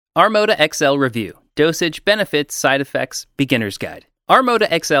ArmodaXL Review. Dosage, Benefits, Side Effects, Beginner's Guide.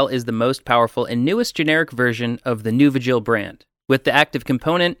 ArmodaXL is the most powerful and newest generic version of the Nuvigil brand, with the active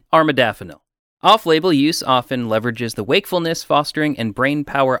component armodafinil. Off-label use often leverages the wakefulness, fostering, and brain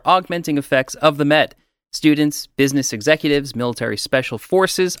power augmenting effects of the med. Students, business executives, military special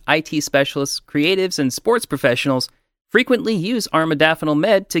forces, IT specialists, creatives, and sports professionals frequently use armodafinil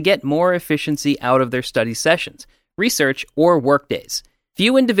med to get more efficiency out of their study sessions, research, or workdays.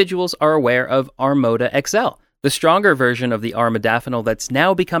 Few individuals are aware of ArmodaXL, the stronger version of the armodafinil that's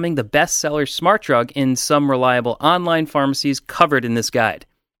now becoming the best-seller smart drug in some reliable online pharmacies covered in this guide.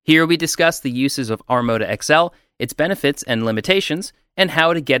 Here we discuss the uses of ArmodaXL, its benefits and limitations, and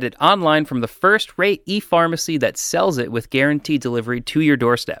how to get it online from the first-rate e-pharmacy that sells it with guaranteed delivery to your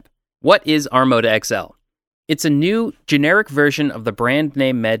doorstep. What is ArmodaXL? It's a new, generic version of the brand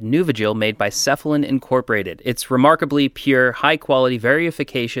name med Nuvigil made by Cephalin Incorporated. It's remarkably pure, high-quality, very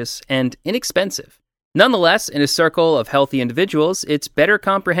efficacious, and inexpensive. Nonetheless, in a circle of healthy individuals, it's better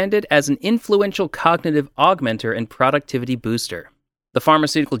comprehended as an influential cognitive augmenter and productivity booster. The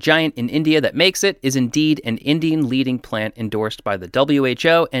pharmaceutical giant in India that makes it is indeed an Indian leading plant endorsed by the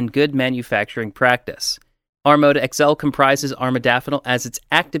WHO and good manufacturing practice. ArmodaXL comprises armodafinil as its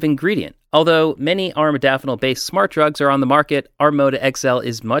active ingredient. Although many armodafinil-based smart drugs are on the market, ArmodaXL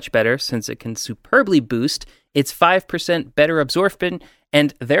is much better since it can superbly boost its 5% better absorption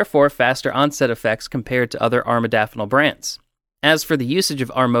and therefore faster onset effects compared to other armodafinil brands. As for the usage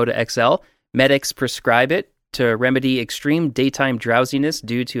of ArmodaXL, medics prescribe it to remedy extreme daytime drowsiness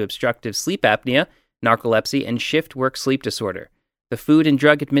due to obstructive sleep apnea, narcolepsy, and shift work sleep disorder. The Food and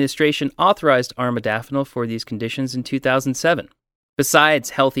Drug Administration authorized armodafinil for these conditions in 2007. Besides,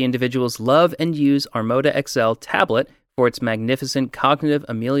 healthy individuals love and use ArmodaXL tablet for its magnificent cognitive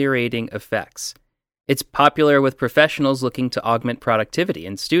ameliorating effects. It's popular with professionals looking to augment productivity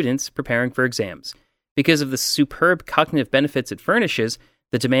and students preparing for exams. Because of the superb cognitive benefits it furnishes,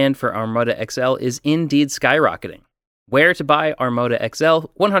 the demand for ArmodaXL is indeed skyrocketing. Where to buy ArmodaXL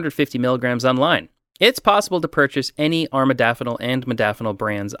 150 milligrams online? It's possible to purchase any armodafinil and modafinil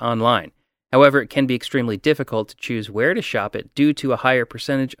brands online. However, it can be extremely difficult to choose where to shop it due to a higher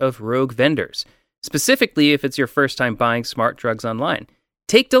percentage of rogue vendors, specifically if it's your first time buying smart drugs online.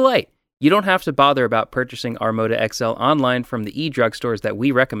 Take delight! You don't have to bother about purchasing ArmodaXL online from the e-drugstores that we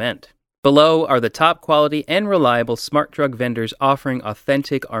recommend. Below are the top quality and reliable smart drug vendors offering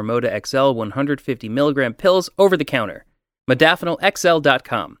authentic ArmodaXL 150 milligram pills over the counter.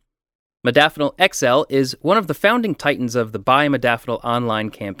 ModafinilXL.com. Modafinil XL is one of the founding titans of the Buy Modafinil online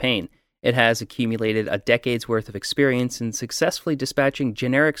campaign. It has accumulated a decade's worth of experience in successfully dispatching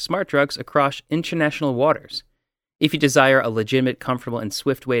generic smart drugs across international waters. If you desire a legitimate, comfortable, and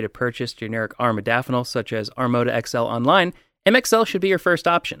swift way to purchase generic armodafinil such as ArmodaXL online, MXL should be your first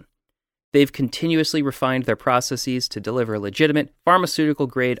option. They've continuously refined their processes to deliver legitimate,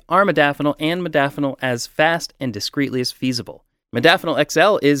 pharmaceutical-grade armodafinil and modafinil as fast and discreetly as feasible. Modafinil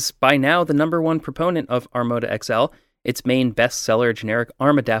XL is, by now, the number one proponent of ArmodaXL, its main bestseller generic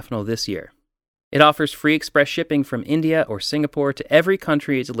armodafinil this year. It offers free express shipping from India or Singapore to every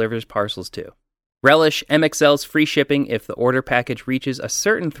country it delivers parcels to. Relish MXL's free shipping if the order package reaches a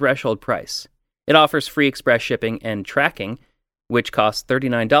certain threshold price. It offers free express shipping and tracking, which costs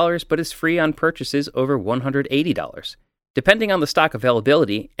 $39 but is free on purchases over $180. Depending on the stock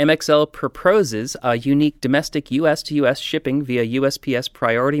availability, MXL proposes a unique domestic US to US shipping via USPS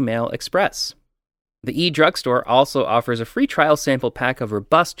Priority Mail Express. The e-drugstore also offers a free trial sample pack of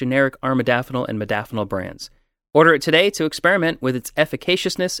robust generic armodafinil and modafinil brands. Order it today to experiment with its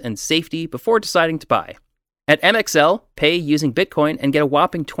efficaciousness and safety before deciding to buy. At MXL, pay using Bitcoin and get a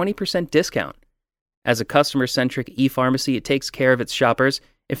whopping 20% discount. As a customer-centric e-pharmacy, it takes care of its shoppers.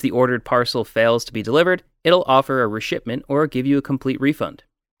 If the ordered parcel fails to be delivered, it'll offer a reshipment or give you a complete refund.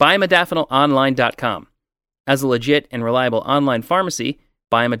 BuyModafinilOnline.com. As a legit and reliable online pharmacy,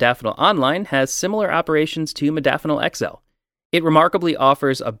 Buy Modafinil Online has similar operations to Modafinil XL. It remarkably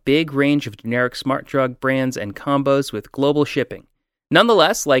offers a big range of generic smart drug brands and combos with global shipping.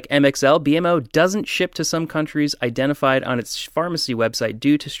 Nonetheless, like MXL, BMO doesn't ship to some countries identified on its pharmacy website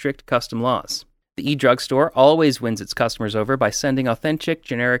due to strict custom laws. The e-drugstore always wins its customers over by sending authentic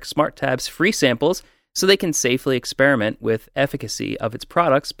generic smart tabs free samples so they can safely experiment with efficacy of its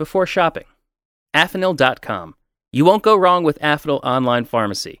products before shopping. Afinil.com. You won't go wrong with Afinil Online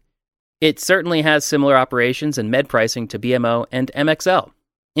Pharmacy. It certainly has similar operations and med pricing to BMO and MXL.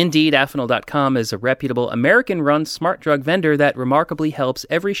 Indeed, Afinil.com is a reputable American-run smart drug vendor that remarkably helps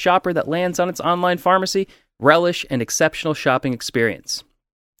every shopper that lands on its online pharmacy relish an exceptional shopping experience.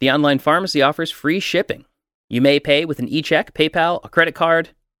 The online pharmacy offers free shipping. You may pay with an e-check, PayPal, a credit card,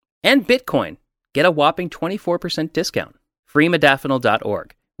 And Bitcoin. Get a whopping 24% discount.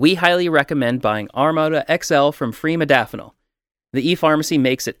 freemodafinil.org. We highly recommend buying ArmodaXL from Free Modafinil. The ePharmacy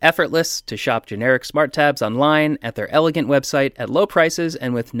makes it effortless to shop generic smart tabs online at their elegant website at low prices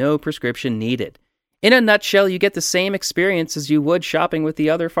and with no prescription needed. In a nutshell, you get the same experience as you would shopping with the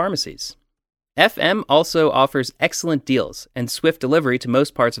other pharmacies. FM also offers excellent deals and swift delivery to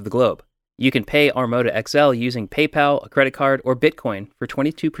most parts of the globe. You can pay ArmodaXL using PayPal, a credit card, or Bitcoin for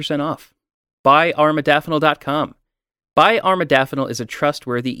 22% off. Buy Armodafinil.com. Buy Armodafinil is a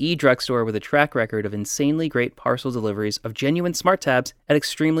trustworthy e-drugstore with a track record of insanely great parcel deliveries of genuine smart tabs at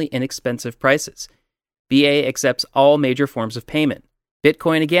extremely inexpensive prices. BA accepts all major forms of payment.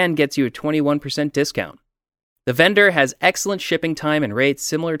 Bitcoin again gets you a 21% discount. The vendor has excellent shipping time and rates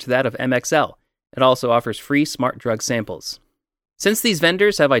similar to that of MXL. It also offers free smart drug samples. Since these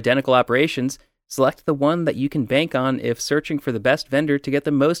vendors have identical operations, select the one that you can bank on if searching for the best vendor to get the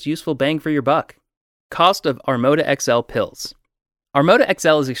most useful bang for your buck. Cost of ArmodaXL pills.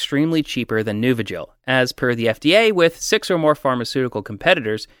 ArmodaXL is extremely cheaper than Nuvigil. As per the FDA, with 6 or more pharmaceutical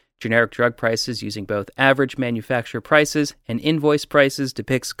competitors, generic drug prices using both average manufacturer prices and invoice prices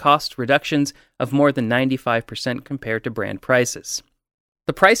depicts cost reductions of more than 95% compared to brand prices.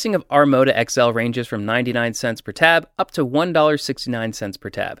 The pricing of ArmodaXL ranges from 99 cents per tab up to $1.69 per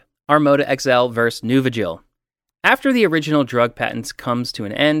tab. ArmodaXL versus Nuvigil. After the original drug patents comes to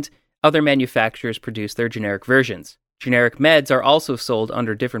an end, other manufacturers produce their generic versions. Generic meds are also sold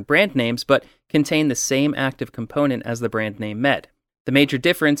under different brand names but contain the same active component as the brand name med. The major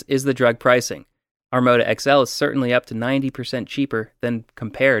difference is the drug pricing. ArmodaXL is certainly up to 90% cheaper than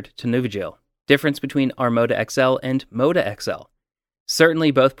compared to Nuvigil. Difference between ArmodaXL and ModaXL.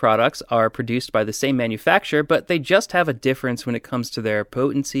 Certainly both products are produced by the same manufacturer, but they just have a difference when it comes to their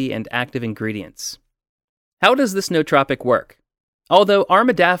potency and active ingredients. How does this nootropic work? Although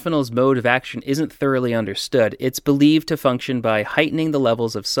armodafinil's mode of action isn't thoroughly understood, it's believed to function by heightening the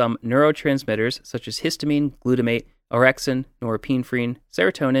levels of some neurotransmitters such as histamine, glutamate, orexin, norepinephrine,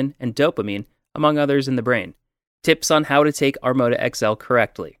 serotonin, and dopamine, among others in the brain. Tips on how to take ArmodaXL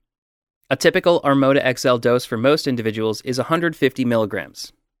correctly. A typical ArmodaXL dose for most individuals is 150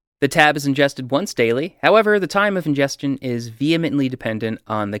 milligrams. The tab is ingested once daily. However, the time of ingestion is vehemently dependent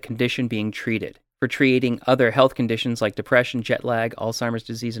on the condition being treated. For treating other health conditions like depression, jet lag, Alzheimer's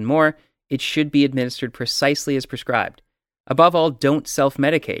disease, and more, it should be administered precisely as prescribed. Above all, don't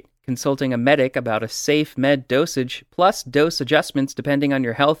self-medicate. Consulting a medic about a safe med dosage plus dose adjustments depending on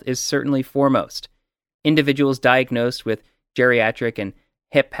your health is certainly foremost. Individuals diagnosed with geriatric and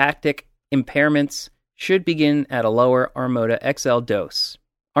hepatic impairments should begin at a lower ArmodaXL dose.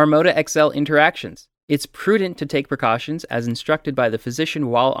 ArmodaXL interactions. It's prudent to take precautions as instructed by the physician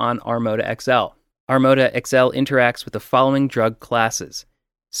while on ArmodaXL. ArmodaXL interacts with the following drug classes: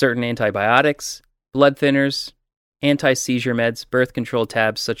 certain antibiotics, blood thinners, anti-seizure meds, birth control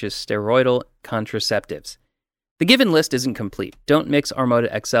tabs such as steroidal contraceptives. The given list isn't complete. Don't mix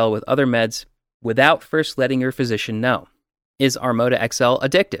ArmodaXL with other meds without first letting your physician know. Is ArmodaXL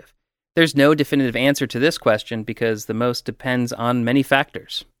addictive? There's no definitive answer to this question because the most depends on many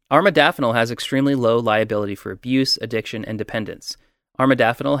factors. Armodafinil has extremely low liability for abuse, addiction, and dependence.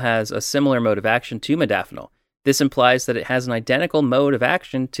 Armodafinil has a similar mode of action to modafinil. This implies that it has an identical mode of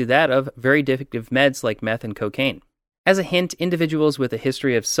action to that of very addictive meds like meth and cocaine. As a hint, individuals with a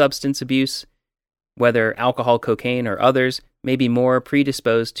history of substance abuse, whether alcohol, cocaine, or others, may be more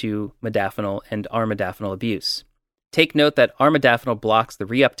predisposed to modafinil and armodafinil abuse. Take note that armodafinil blocks the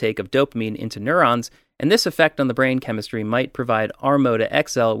reuptake of dopamine into neurons, and this effect on the brain chemistry might provide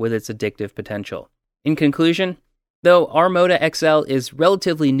ArmodaXL with its addictive potential. In conclusion, though ArmodaXL is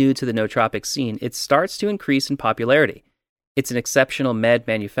relatively new to the nootropic scene, it starts to increase in popularity. It's an exceptional med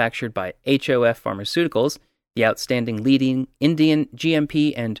manufactured by HOF Pharmaceuticals, the outstanding leading Indian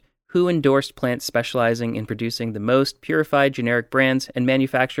GMP and WHO-endorsed plant specializing in producing the most purified generic brands and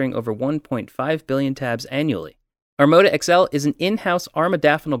manufacturing over 1.5 billion tabs annually. ArmodaXL is an in-house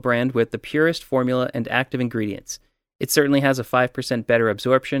armodafinil brand with the purest formula and active ingredients. It certainly has a 5% better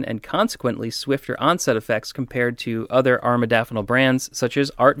absorption and consequently swifter onset effects compared to other armodafinil brands such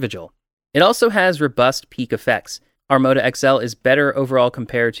as Artvigil. It also has robust peak effects. ArmodaXL is better overall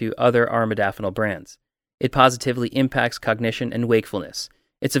compared to other armodafinil brands. It positively impacts cognition and wakefulness.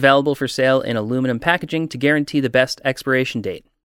 It's available for sale in aluminum packaging to guarantee the best expiration date.